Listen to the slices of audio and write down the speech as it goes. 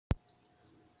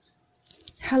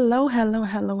Hello, hello,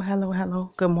 hello, hello, hello.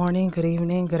 Good morning, good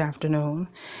evening, good afternoon.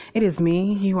 It is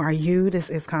me. You are you. This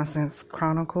is Constance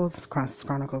Chronicles.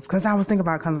 Because I was thinking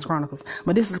about Constance Chronicles,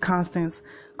 but this is Constance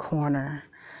Corner.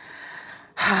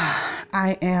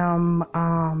 I am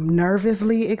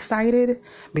nervously excited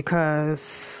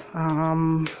because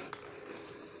a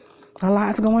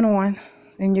lot's going on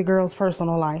in your girl's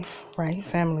personal life, right?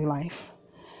 Family life,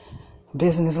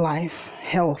 business life,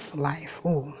 health life.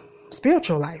 Ooh.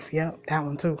 Spiritual life, yep, that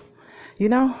one too.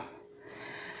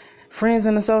 Friends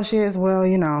and associates, well,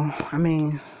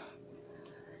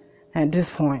 at this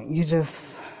point, you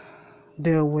just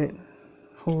deal with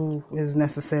who is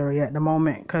necessary at the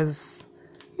moment because,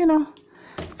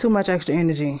 it's too much extra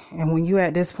energy. And when you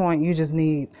at this point, you just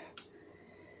need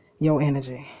your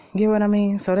energy. Get what I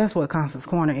mean? So that's what Constance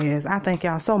Corner is. I thank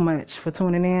y'all so much for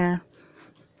tuning in.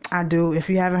 I do. If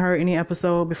you haven't heard any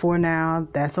episode before now,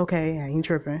 that's okay. I ain't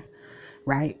tripping.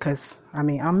 Right? Because, I'm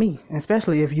me.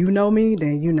 Especially if you know me,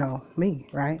 then you know me,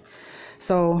 right?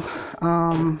 So,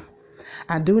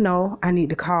 I do know I need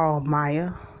to call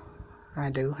Maya. I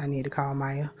need to call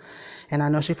Maya. And I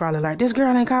know she probably like, this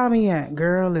girl ain't called me yet.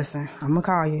 Girl, listen, I'm going to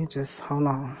call you. Just hold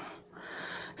on.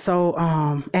 So,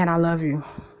 and I love you.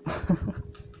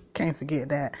 Can't forget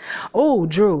that. Oh,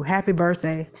 Drew, happy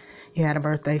birthday. You had a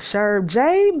birthday. Sherb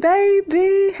J,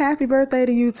 baby. Happy birthday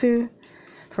to you too.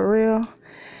 For real.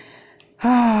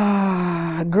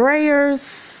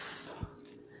 Grayers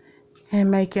and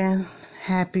making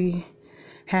happy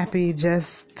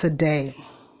just today,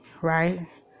 right?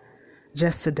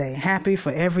 Just today. Happy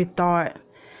for every thought,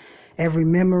 every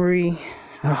memory.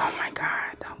 Oh my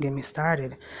God, don't get me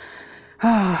started.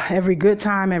 Every good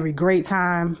time, every great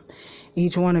time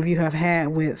each one of you have had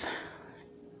with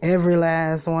every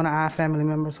last one of our family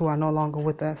members who are no longer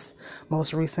with us.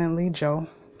 Most recently, Joe.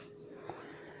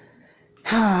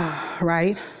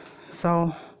 Right?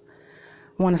 So,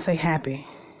 want to say happy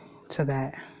to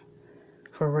that.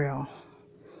 For real.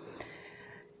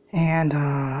 And,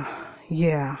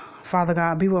 yeah. Father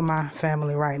God, be with my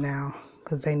family right now.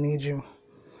 Because they need you.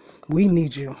 We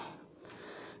need you.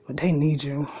 But they need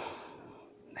you.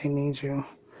 They need you.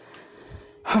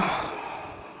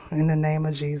 In the name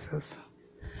of Jesus.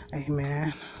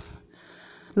 Amen.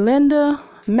 Linda,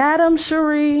 Madam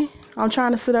Cherie. I'm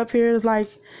trying to sit up here. It's like,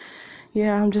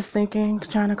 yeah, I'm just thinking,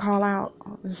 trying to call out.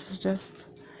 This is just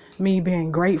me being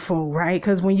grateful, right?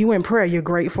 Because when you in prayer, you're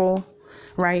grateful,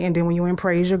 right? And then when you're in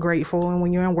praise, you're grateful. And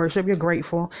when you're in worship, you're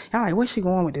grateful. Y'all like, where's she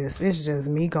going with this? It's just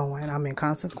me going. I'm in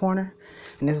Constance Corner,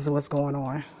 and this is what's going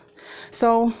on.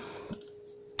 So,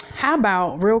 how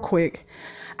about, real quick,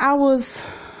 I was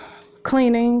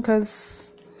cleaning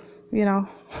because,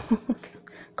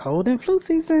 cold and flu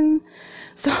season.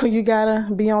 So you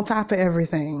gotta be on top of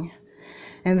everything.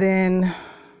 And then,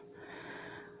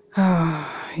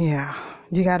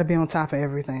 you got to be on top of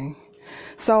everything.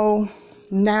 So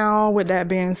now with that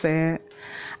being said,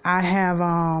 I have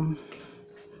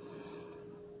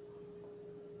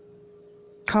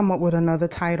come up with another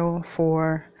title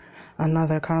for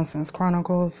another Constance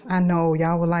Chronicles. I know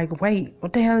y'all were like, wait,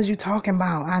 what the hell is you talking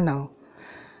about? I know.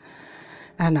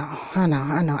 I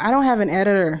don't have an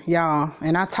editor, y'all.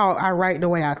 And I write the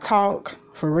way I talk,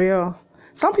 for real.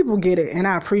 Some people get it, and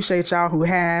I appreciate y'all who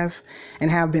have and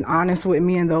have been honest with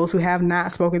me, and those who have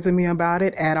not spoken to me about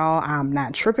it at all. I'm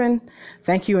not tripping.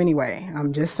 Thank you anyway.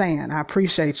 I'm just saying, I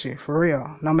appreciate you, for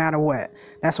real, no matter what.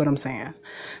 That's what I'm saying.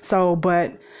 So,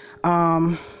 but,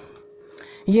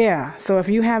 yeah. So if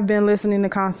you have been listening to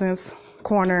Constance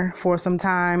Corner for some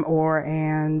time,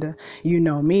 and you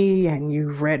know me, and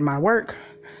you've read my work,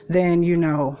 then you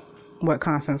know what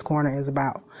Constance Corner is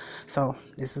about. So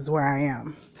this is where I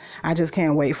am. I just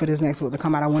can't wait for this next book to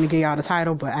come out. I want to get y'all the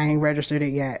title, but I ain't registered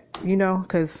it yet,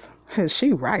 because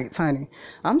she writes, honey.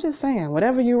 I'm just saying,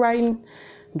 whatever you writing,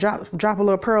 drop a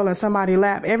little pearl in somebody's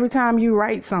lap. Every time you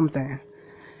write something,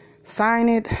 sign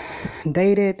it,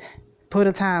 date it, put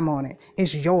a time on it.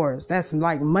 It's yours. That's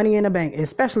like money in the bank,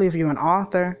 especially if you're an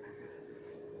author.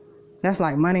 That's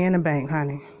like money in the bank,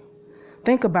 honey.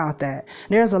 Think about that.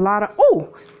 There's a lot of,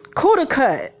 Kuda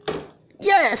cut.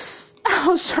 Yes. I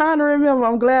was trying to remember.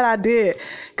 I'm glad I did.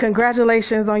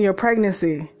 Congratulations on your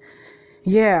pregnancy.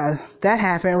 Yeah, that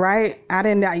happened, right?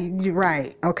 You're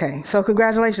right. Okay. So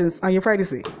congratulations on your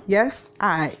pregnancy. Yes? All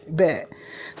right. Bet.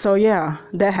 So yeah,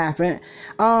 that happened.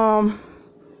 I'm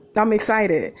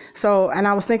excited. So, and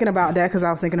I was thinking about that because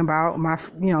I was thinking about my,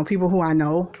 people who I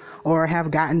know or have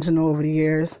gotten to know over the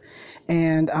years.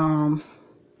 And,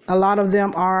 a lot of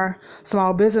them are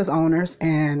small business owners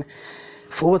and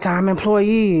full-time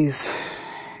employees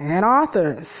and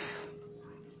authors.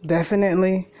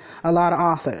 Definitely a lot of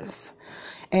authors.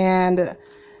 And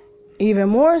even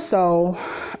more so,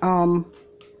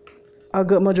 a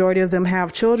good majority of them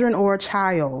have children or a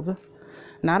child.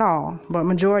 Not all, but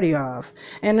majority of.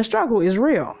 And the struggle is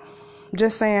real.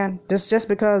 Just saying, just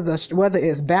because whether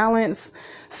it's balance,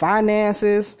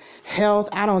 finances, health,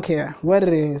 I don't care what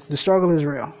it is. The struggle is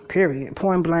real, period.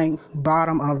 Point blank,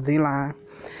 bottom of the line.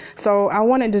 So I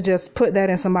wanted to just put that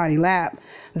in somebody's lap,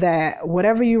 that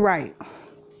whatever you write,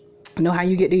 you know how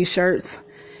you get these shirts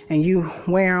and you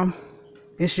wear them,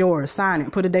 it's yours. Sign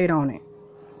it, put a date on it.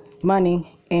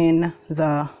 Money in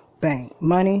the bank.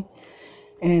 Money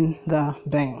in the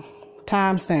bank.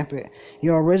 Time stamp it.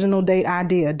 Your original date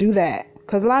idea. Do that.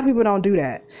 Because a lot of people don't do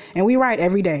that. And we write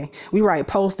every day. We write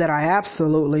posts that are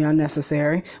absolutely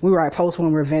unnecessary. We write posts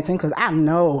when we're venting, because I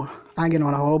know I get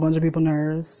on a whole bunch of people's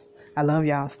nerves. I love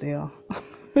y'all still.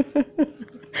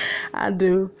 I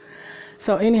do.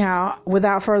 So anyhow,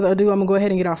 without further ado, I'm going to go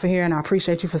ahead and get off of here. And I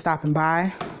appreciate you for stopping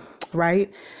by. Right?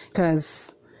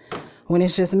 Because when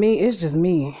it's just me, it's just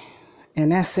me.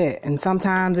 And that's it. And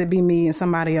sometimes it be me and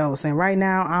somebody else. And right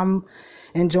now I'm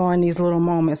enjoying these little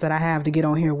moments that I have to get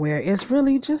on here where it's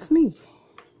really just me,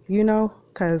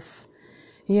 because,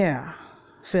 I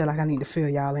feel like I need to fill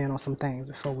y'all in on some things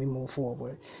before we move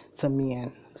forward to me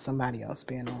and somebody else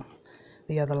being on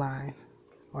the other line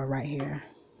or right here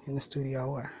in the studio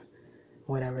or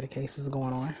whatever the case is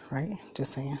going on, right?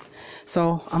 Just saying.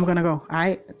 So I'm going to go. All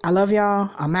right. I love y'all.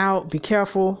 I'm out. Be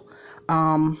careful.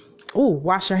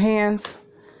 Wash your hands.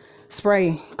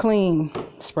 Spray clean.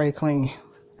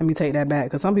 Let me take that back,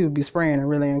 because some people be spraying and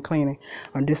really ain't cleaning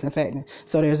or disinfecting.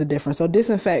 So there's a difference. So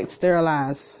disinfect,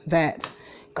 sterilize, that.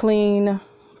 Clean.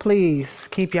 Please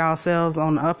keep yourselves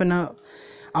on the up and up.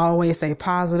 Always stay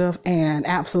positive. And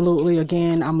absolutely,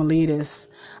 again, I'm going to leave this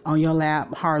on your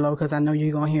lap, Harlow, because I know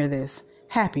you're going to hear this.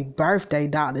 Happy birthday,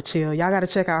 Dr. Chill. Y'all got to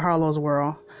check out Harlow's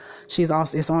World. It's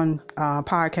on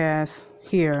podcast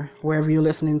here, wherever you're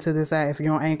listening to this at. If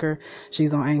you're on Anchor,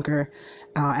 she's on Anchor.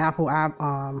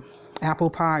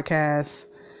 Apple Podcasts,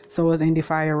 so is Indie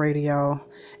Fire Radio,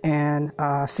 and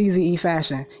CZE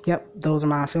Fashion. Yep, those are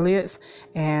my affiliates.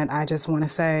 And I just want to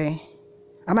say,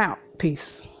 I'm out.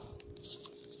 Peace.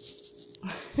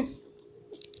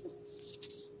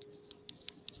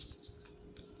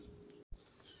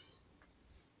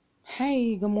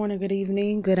 Hey, good morning, good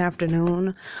evening, good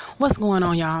afternoon. What's going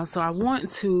on, y'all? So I want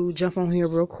to jump on here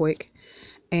real quick.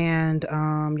 And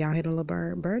y'all hit a little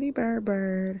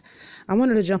bird. I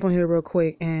wanted to jump on here real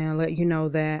quick and let you know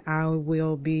that I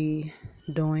will be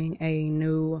doing a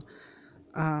new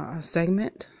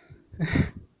segment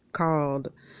called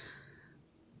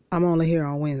I'm Only Here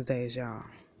on Wednesdays, y'all.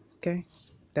 Okay?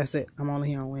 That's it. I'm only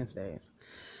here on Wednesdays.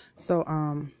 So,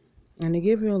 and to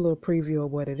give you a little preview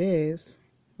of what it is,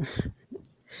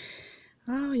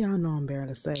 oh, y'all know I'm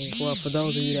barely saved. Well, for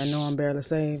those of you that know I'm barely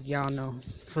saved, y'all know.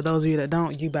 For those of you that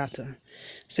don't, you about to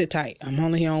sit tight. I'm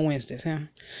only here on Wednesdays, huh?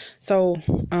 So,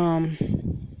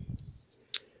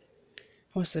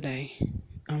 what's the day?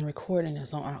 I'm recording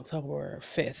this on October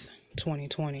 5th,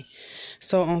 2020.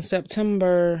 So, on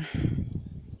September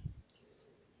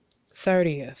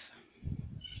 30th,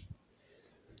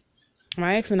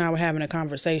 my ex and I were having a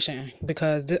conversation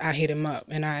because I hit him up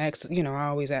and I asked,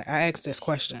 I asked this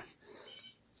question.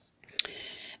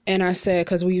 And I said,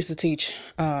 because we used to teach,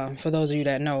 for those of you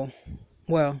that know,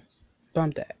 well,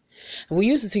 bump that. We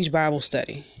used to teach Bible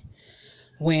study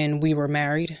when we were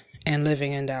married and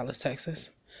living in Dallas,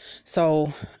 Texas.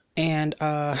 So, and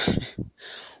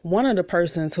one of the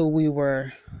persons who we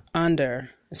were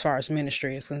under, as far as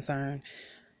ministry is concerned,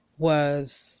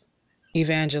 was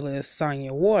Evangelist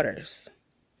Sonia Waters,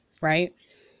 right?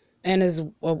 And as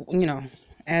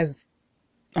as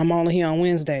I'm only here on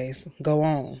Wednesdays, go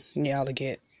on, y'all to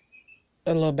get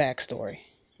a little backstory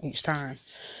each time.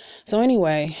 So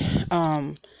anyway,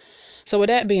 so with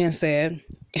that being said,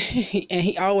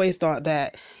 he always thought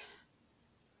that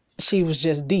she was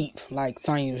just deep, like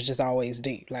Sonya was just always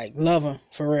deep, like love her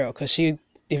for real, because if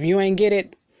you ain't get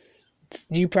it,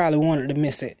 you probably wanted to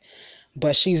miss it,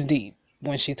 but she's deep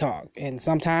when she talk, and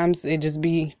sometimes it just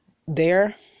be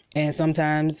there, and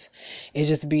sometimes it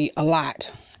just be a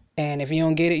lot. And if you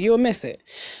don't get it, you'll miss it.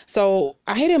 So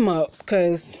I hit him up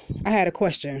because I had a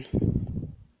question.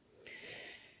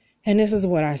 And this is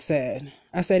what I said.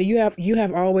 I said, you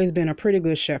have always been a pretty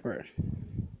good shepherd.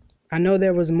 I know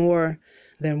there was more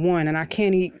than one, and I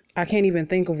can't even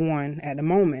think of one at the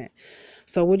moment.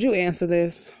 So would you answer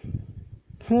this?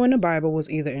 Who in the Bible was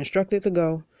either instructed to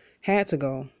go, had to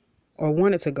go, or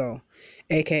wanted to go,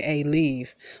 aka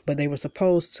leave, but they were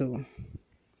supposed to?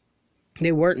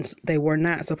 They were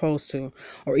not supposed to,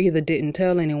 or either didn't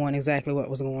tell anyone exactly what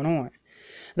was going on.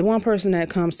 The one person that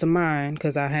comes to mind,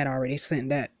 because I had already sent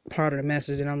that part of the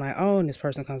message, and I'm like, oh, and this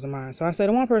person comes to mind. So I said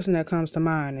the one person that comes to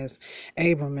mind is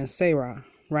Abram and Sarah,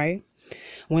 right?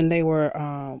 When they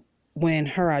were, when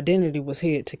her identity was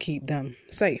hid to keep them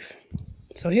safe.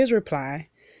 So his reply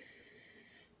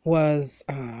was,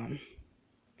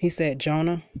 he said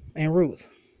Jonah and Ruth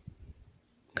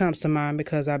comes to mind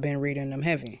because I've been reading them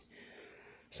heavy.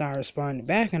 So I responded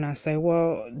back and I say,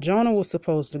 well, Jonah was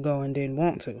supposed to go and didn't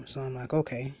want to. So I'm like,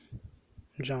 okay,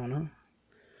 Jonah.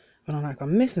 But I'm like,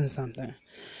 I'm missing something.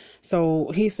 So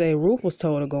he said Ruth was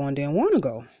told to go and didn't want to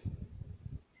go.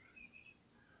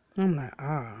 I'm like,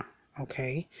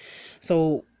 okay.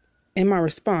 So in my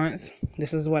response,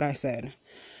 this is what I said.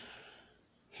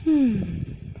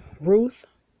 Ruth,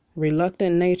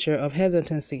 reluctant nature of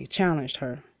hesitancy challenged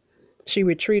her. She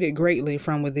retreated greatly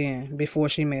from within before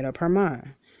she made up her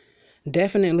mind.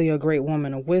 Definitely a great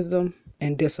woman of wisdom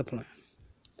and discipline.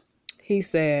 He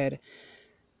said,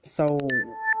 so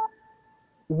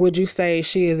would you say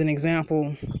she is an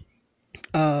example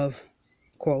of,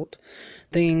 quote,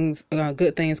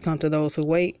 good things come to those who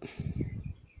wait?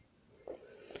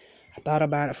 I thought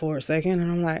about it for a second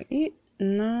and I'm like,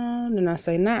 no. Then I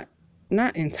say, not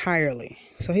entirely.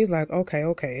 So he's like,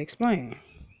 okay, explain.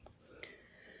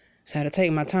 So I had to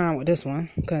take my time with this one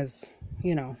because,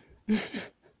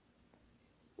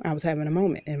 I was having a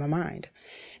moment in my mind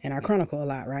and I chronicle a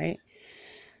lot, right?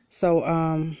 So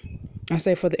I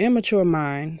say, for the immature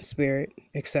mind, spirit,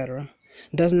 etc.,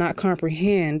 does not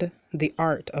comprehend the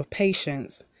art of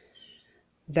patience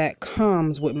that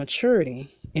comes with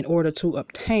maturity in order to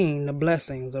obtain the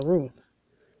blessings of Ruth.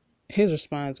 His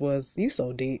response was, you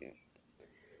so deep.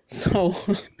 So,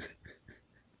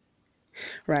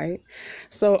 right?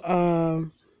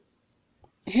 So,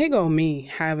 here go me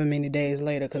however many days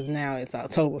later, because now it's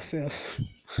October 5th.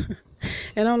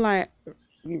 And I'm like,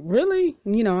 really?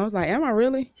 I was like, am I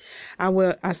really?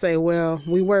 I say, well,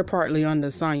 we were partly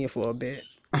under Sonya for a bit.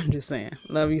 I'm just saying.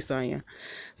 Love you, Sonya.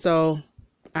 So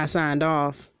I signed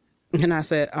off and I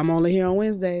said, I'm only here on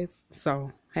Wednesdays.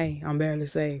 So, hey, I'm barely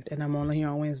saved and I'm only here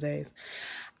on Wednesdays.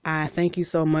 I thank you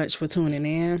so much for tuning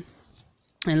in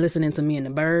and listening to me and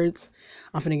the birds.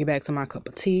 I'm finna get back to my cup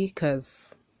of tea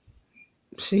because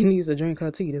she needs to drink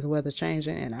her tea. This weather's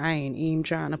changing and I ain't even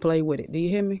trying to play with it. Do you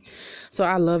hear me? So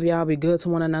I love y'all. Be good to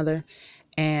one another.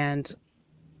 And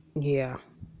yeah,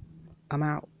 I'm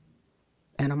out.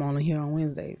 And I'm only here on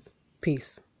Wednesdays.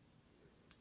 Peace.